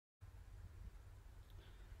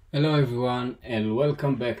Hello everyone and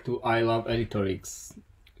welcome back to I Love Editorx.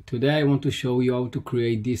 Today I want to show you how to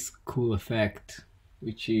create this cool effect,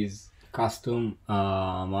 which is custom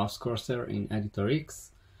mouse cursor in Editorx,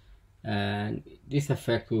 and this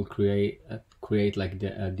effect will create like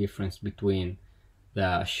the difference between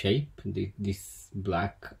the shape, this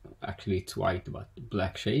black, actually it's white but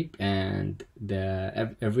black shape, and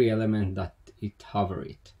the every element that it hover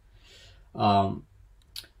it. All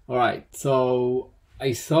right, so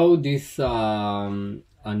I saw this a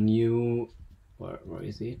new where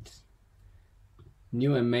is it?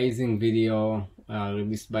 New amazing video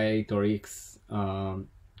released by Editorx.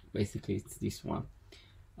 Basically, it's this one.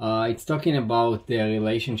 It's talking about the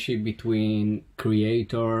relationship between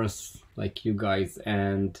creators like you guys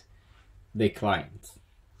and the clients.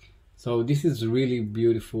 So this is really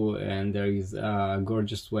beautiful, and there is a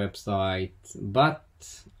gorgeous website, but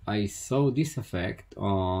I saw this effect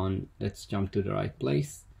on, let's jump to the right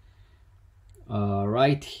place.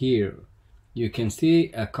 Right here, you can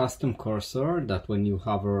see a custom cursor that when you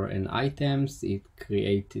hover an items, it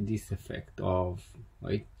creates this effect of,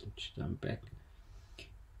 wait, let's jump back.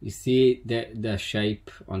 You see the shape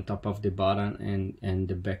on top of the button, and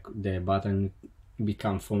the button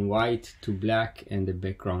become from white to black, and the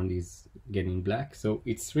background is getting black. So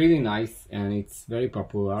it's really nice and it's very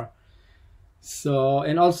popular. So,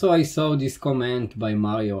 and also I saw this comment by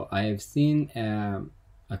Mario. I have seen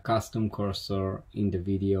a custom cursor in the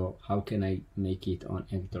video. How can I make it on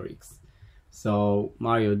Editorx? So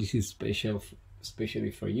Mario, this is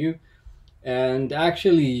especially for you. And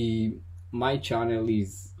actually my channel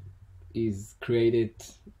is created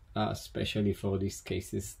especially for these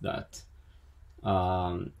cases that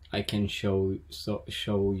I can show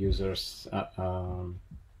users,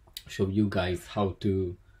 show you guys how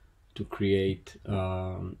to create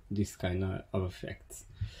this kind of effects.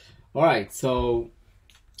 All right, so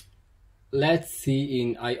let's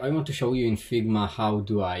see. I want to show you in Figma how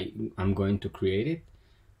I'm going to create it,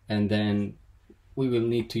 and then we will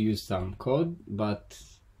need to use some code, but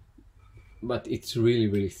it's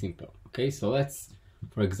really simple. Okay, so let's,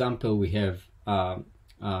 for example, we have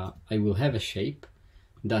I will have a shape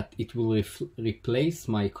that it will replace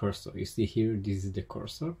my cursor. You see here, this is the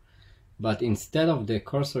cursor, but instead of the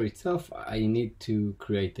cursor itself, I need to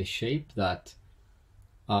create a shape that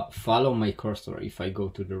follow my cursor. If I go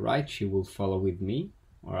to the right, she will follow with me.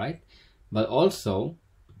 All right, but also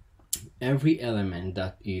every element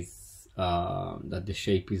that is that the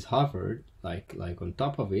shape is hovered, like on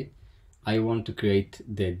top of it, I want to create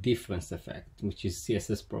the difference effect, which is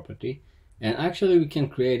CSS property. And actually we can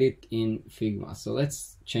create it in Figma. So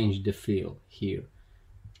let's change the fill here.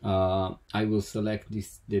 I will select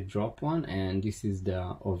the drop one, and this is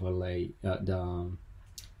the overlay,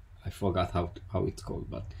 I forgot how it's called,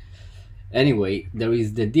 but anyway, there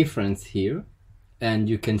is the difference here, and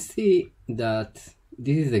you can see that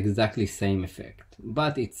this is exactly same effect,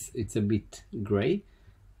 but it's a bit gray.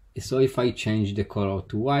 So if I change the color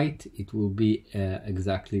to white, it will be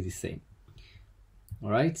exactly the same. All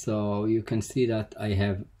right, so you can see that I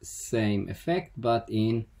have same effect but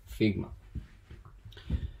in Figma.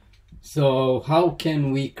 So how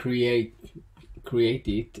can we create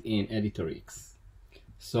it in Editorx?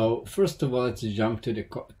 So first of all, let's jump to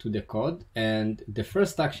the code, and the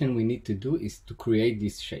first action we need to do is to create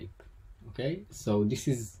this shape. Okay, so this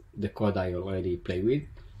is the code I already play with,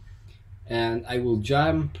 and I will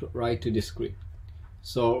jump right to the script.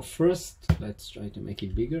 So first, let's try to make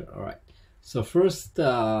it bigger. All right. So first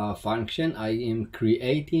function, I am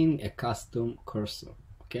creating a custom cursor.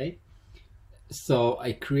 Okay, so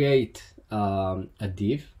I create a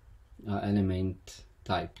div, element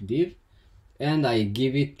type div, and I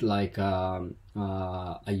give it like a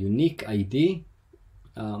unique ID,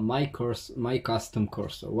 my custom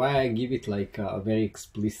cursor. Why I give it like a very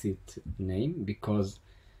explicit name? Because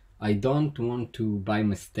I don't want to, by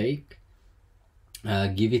mistake,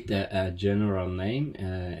 give it a general name,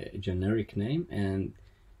 a generic name, and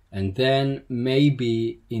then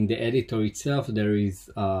maybe in the editor itself there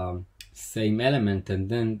is same element, and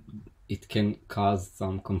then it can cause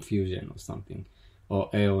some confusion or something, or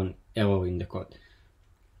error in the code.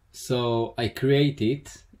 So I create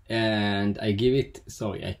it, and I give it,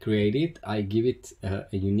 I create it, I give it a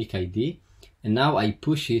unique ID, and now I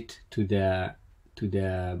push it to the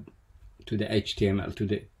HTML,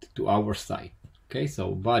 to our site. Okay,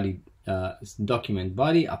 so body, document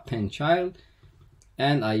body, append child,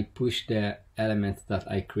 and I push the elements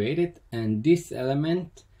that I created, and this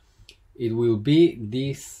element, it will be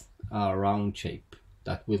this round shape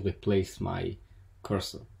that will replace my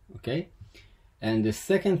cursor. Okay, and the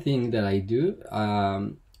second thing that I do,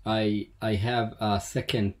 I have a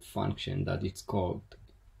second function that it's called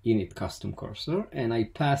init custom cursor, and I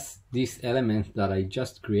pass this element that I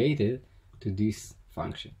just created to this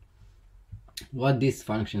function. What this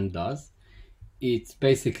function does, it's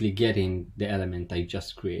basically getting the element I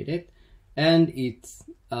just created, and it's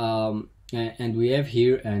and we have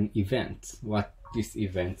here an event. What this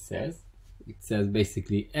event says, it says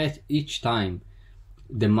basically at each time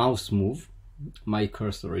the mouse move, my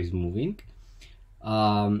cursor is moving,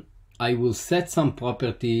 I will set some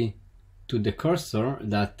property to the cursor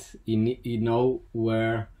that you know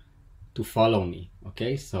where to follow me.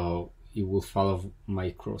 Okay, so it will follow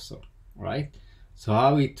my cursor, right? So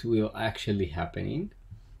how it will actually happening,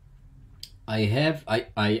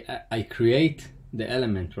 I create the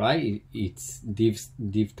element, right? It's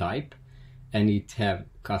div type, and it have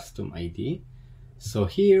custom ID. So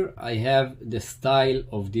here I have the style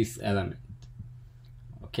of this element.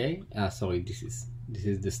 Okay, sorry, this is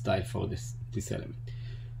the style for this element.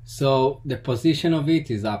 So the position of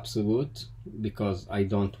it is absolute because I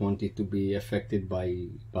don't want it to be affected by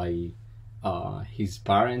his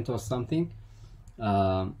parent or something.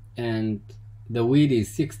 And the width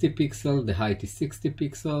is 60 pixels, the height is 60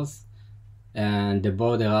 pixels, and the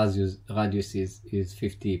border radius is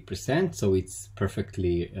 50%, so it's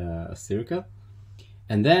perfectly a circle.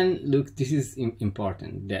 And then look, this is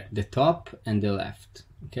important, the top and the left.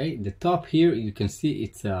 Okay, the top here you can see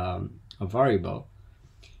it's a variable,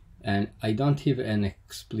 and I don't have an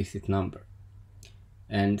explicit number,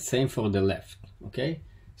 and same for the left. Okay,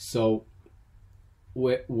 so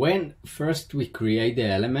when first we create the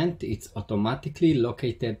element, it's automatically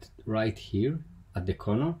located right here at the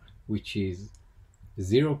corner, which is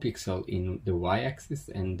 0 pixel in the y-axis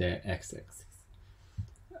and the x-axis.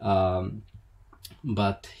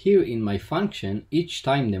 But here in my function, each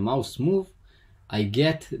time the mouse moves, I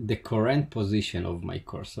get the current position of my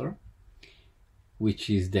cursor, which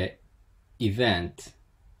is the event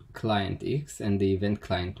client X and the event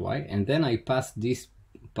client Y, and then I pass these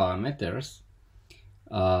parameters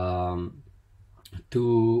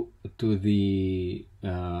to the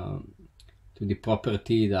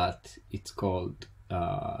property that it's called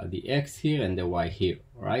the X here and the Y here,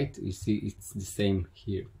 right? You see it's the same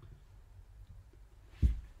here.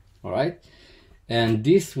 All right, and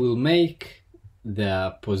this will make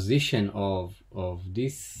the position of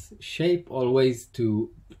this shape always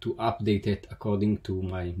to update it according to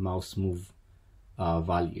my mouse move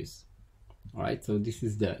values. All right, so this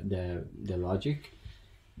is the logic.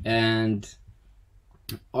 And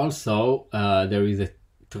also there is a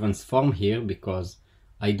transform here because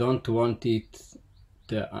I don't want it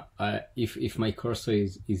to, if my cursor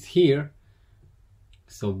is here,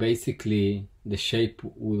 so basically the shape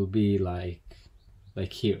will be like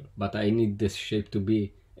here, but I need this shape to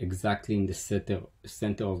be exactly in the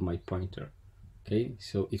center of my pointer. Okay,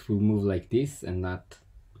 so it will move like this and not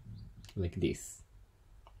like this.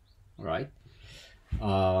 All right,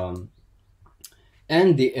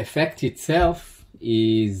 and the effect itself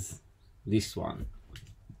is this one,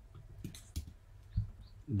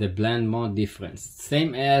 the blend mode difference,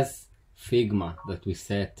 same as Figma that we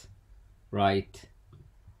set right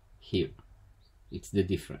here. It's the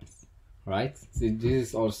difference, right? So this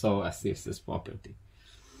is also a CSS property.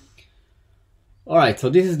 All right, so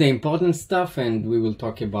this is the important stuff, and we will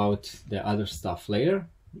talk about the other stuff later.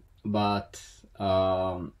 But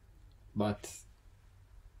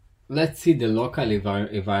let's see the local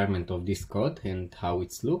environment of this code and how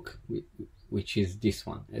it's look, which is this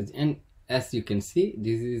one. And as you can see,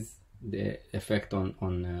 this is the effect on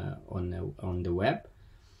the web,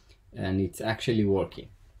 and it's actually working.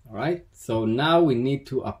 All right, so now we need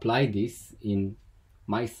to apply this in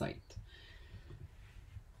my site.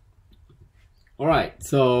 All right,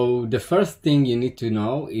 so the first thing you need to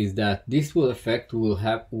know is that this effect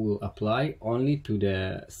will apply only to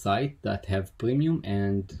the site that have premium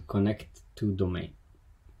and connect to domain.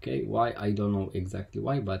 Okay, why? I don't know exactly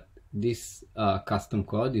why, but this custom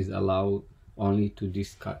code is allowed only to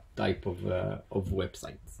this type of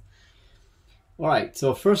websites. All right,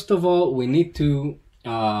 so first of all, we need to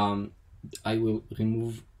I will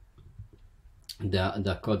remove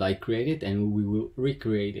the code I created and we will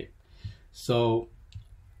recreate it. So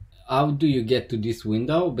how do you get to this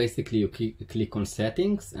window? Basically you click on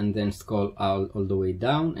settings and then scroll all the way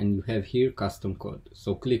down, and you have here custom code.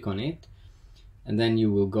 So click on it, and then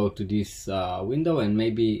you will go to this window, and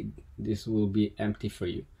maybe this will be empty for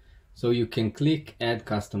you. So you can click add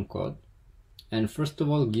custom code, and first of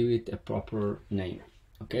all give it a proper name.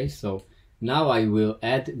 Okay, so now I will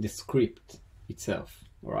add the script itself.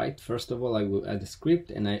 All right, first of all I will add the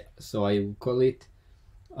script, and I will call it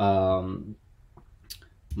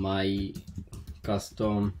my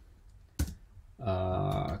custom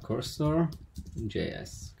cursor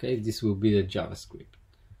JS. Okay, this will be the JavaScript,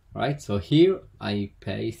 right? So here I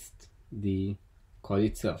paste the code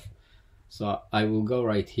itself. So I will go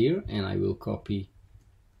right here and I will copy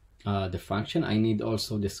the function. I need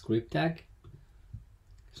also the script tag,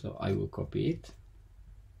 so I will copy it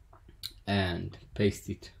and paste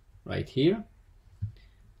it right here.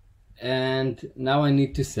 And now I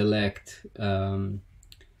need to select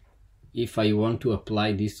if I want to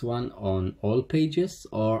apply this one on all pages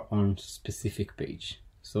or on specific page.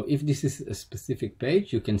 So if this is a specific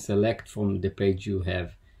page, you can select from the page you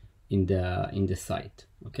have in the site.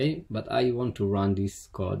 Okay, but I want to run this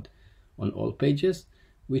code on all pages,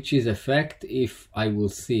 which is effect if I will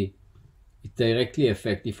see it directly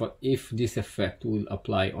affect if this effect will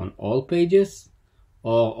apply on all pages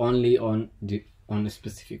or only on a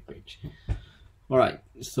specific page. All right,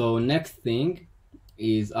 so next thing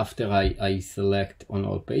is after I select on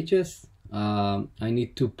all pages, I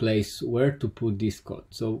need to place where to put this code.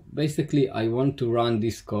 So basically I want to run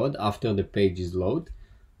this code after the page is load,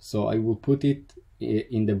 so I will put it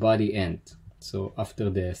in the body end. So after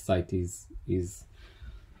the site is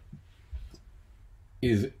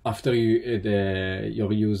after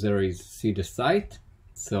your user is see the site,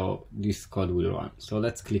 so this code will run. So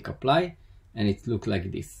let's click apply and it looks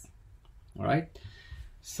like this. All right,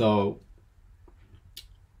 so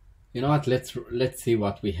you know what, let's see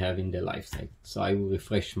what we have in the live site. So I will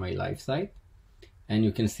refresh my live site and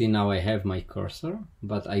you can see now I have my cursor,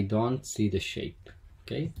 but I don't see the shape.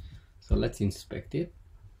 Okay, so let's inspect it,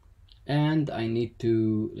 and I need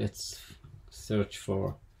to, let's search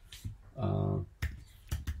for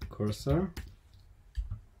cursor.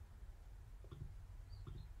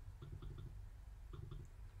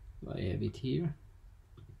 I have it here.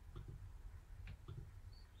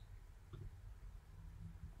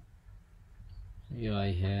 Here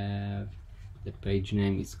I have the page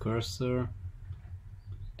name is cursor,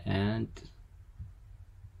 and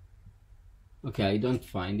okay, I don't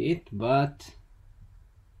find it, but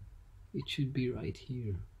it should be right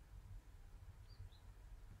here.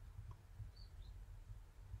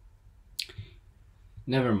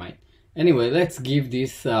 Never mind. Anyway, let's give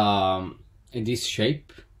this this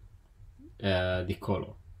shape the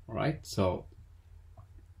color. All right, so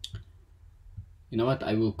you know what,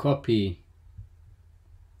 I will copy,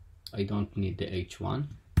 I don't need the H1.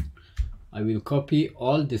 I will copy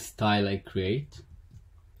all the style I create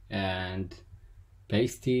and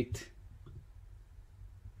paste it.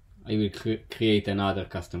 I will create another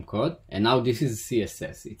custom code, and now this is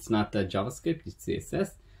CSS. It's not a JavaScript, it's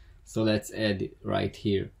CSS. So let's add it right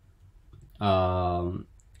here.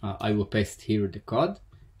 I will paste here the code,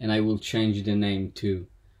 and I will change the name to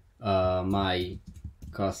my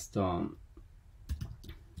custom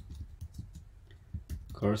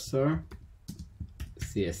cursor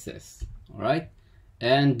CSS. All right,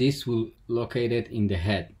 and this will locate it in the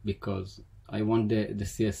head because I want the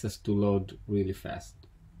CSS to load really fast.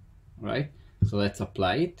 All right, so let's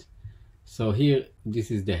apply it. So here, this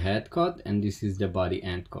is the head code and this is the body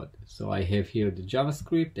end code. So I have here the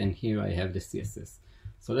JavaScript and here I have the CSS.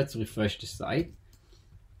 So let's refresh the site.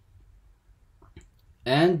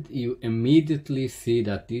 And you immediately see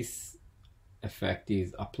that this effect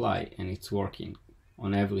is applied and it's working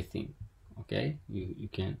on everything. Okay, you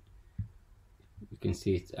can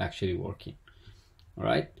see it's actually working. All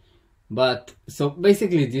right, but so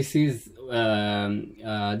basically this is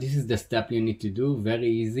the step you need to do. Very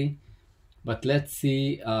easy. But let's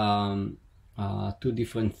see two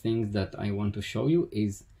different things that I want to show you.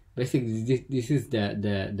 Is basically this is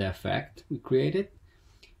the effect we created,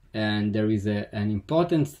 and there is an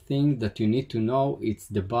important thing that you need to know. It's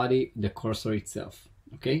the body, the cursor itself.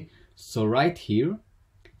 Okay, so right here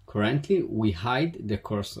currently we hide the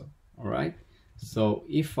cursor. All right, so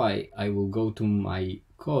if I will go to my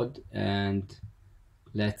code and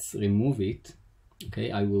let's remove it. Okay,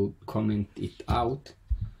 I will comment it out.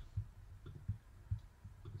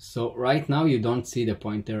 So right now you don't see the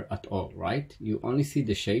pointer at all, right? You only see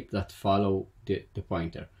the shape that follow the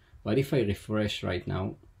pointer. But if I refresh right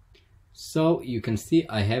now, so you can see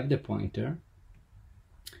I have the pointer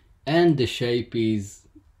and the shape is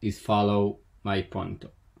follow my pointer,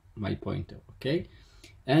 okay?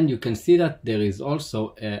 And you can see that there is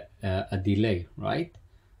also a delay, right?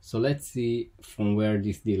 So let's see from where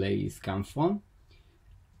this delay is come from.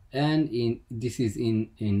 And this is in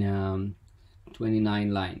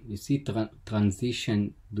 29 line. You see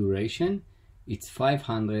transition duration, it's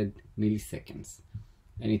 500 milliseconds,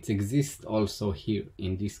 and it exists also here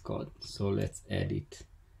in this code. So let's edit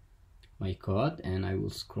my code and I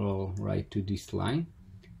will scroll right to this line.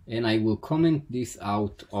 and I will comment this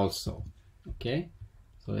out also. Okay,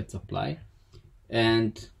 so let's apply,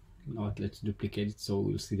 and you know what, let's duplicate it so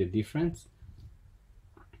we'll see the difference.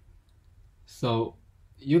 So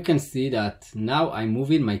you can see that now I'm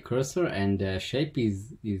moving my cursor and the shape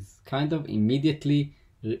is kind of immediately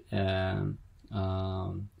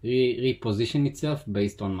reposition itself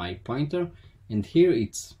based on my pointer, and here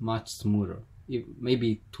it's much smoother,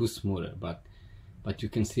 maybe too smoother, but you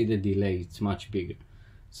can see the delay, it's much bigger.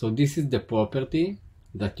 So this is the property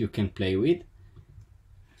that you can play with.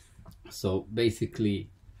 So basically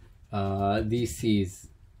this is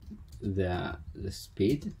the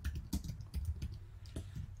speed,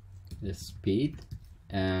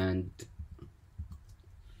 and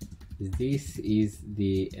this is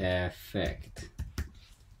the effect.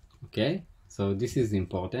 Okay, so this is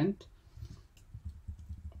important.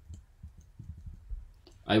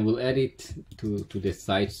 I will add it to the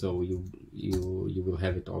site so you will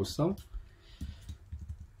have it also.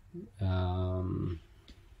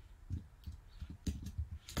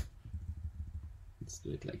 Let's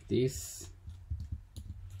do it like this.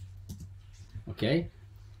 Okay,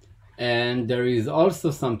 and there is also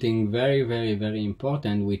something very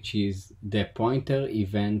important, which is the pointer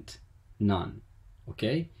event none.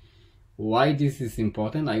 Okay, why this is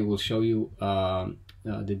important, I will show you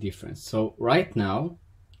the difference. So right now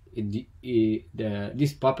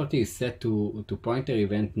this property is set to pointer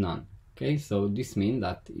event none. Okay, so this means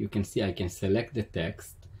that you can see I can select the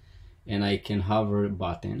text and I can hover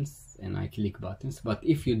buttons and I click buttons, but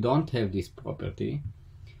if you don't have this property,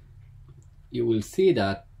 you will see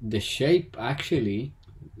that the shape actually,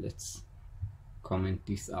 let's comment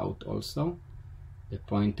this out also, the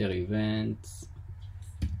pointer events,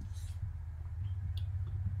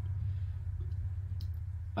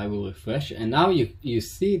 I will refresh, and now you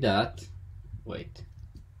see that, wait,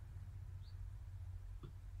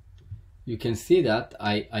 you can see that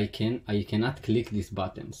I cannot click these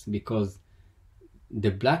buttons because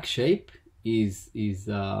the black shape is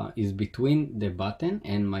between the button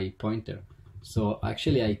and my pointer. So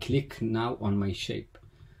actually I click now on my shape.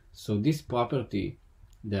 So this property,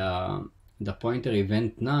 the pointer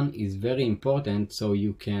event none, is very important, so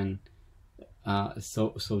you can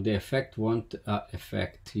so the effect won't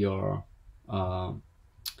affect your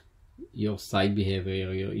site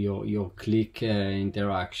behavior, your click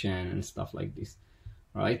interaction and stuff like this,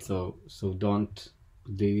 right? So don't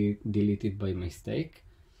delete it by mistake.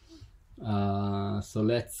 So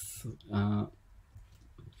let's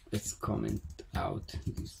comment out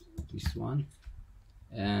this one,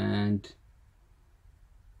 and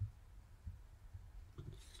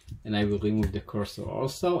I will remove the cursor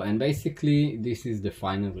also, and basically this is the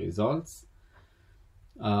final results.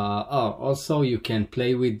 Also you can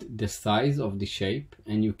play with the size of the shape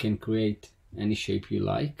and you can create any shape you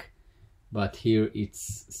like, but here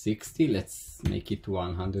it's 60, let's make it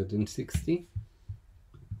 160,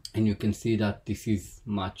 and you can see that this is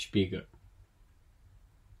much bigger,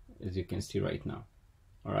 as you can see right now.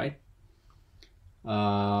 All right,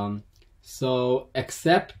 so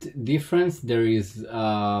except difference, there is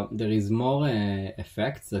more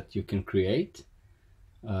effects that you can create.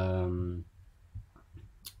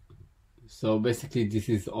 So basically this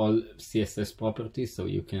is all CSS properties, so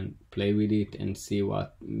you can play with it and see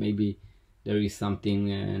what maybe there is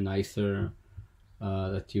something nicer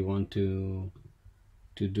that you want to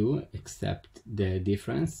do, except the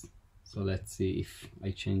difference. So let's see if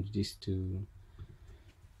I change this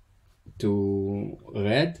to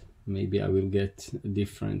red, maybe I will get a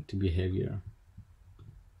different behavior.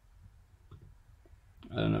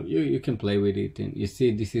 I don't know, you can play with it, and you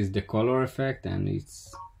see this is the color effect and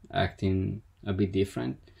it's acting a bit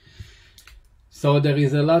different. So there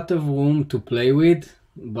is a lot of room to play with,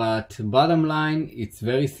 but bottom line, it's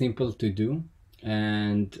very simple to do.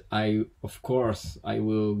 And of course I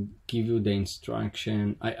will give you the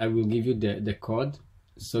instruction, I will give you the code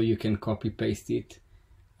so you can copy paste it,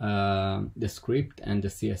 the script and the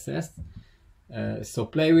CSS. So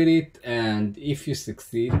play with it, and if you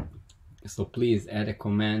succeed, so please add a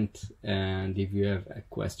comment, and if you have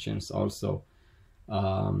questions also,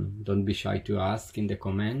 don't be shy to ask in the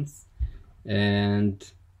comments. And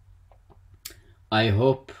I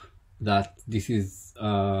hope that this is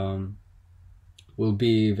will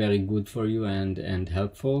be very good for you and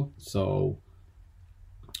helpful. So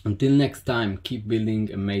until next time, keep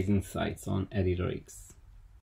building amazing sites on Editorx.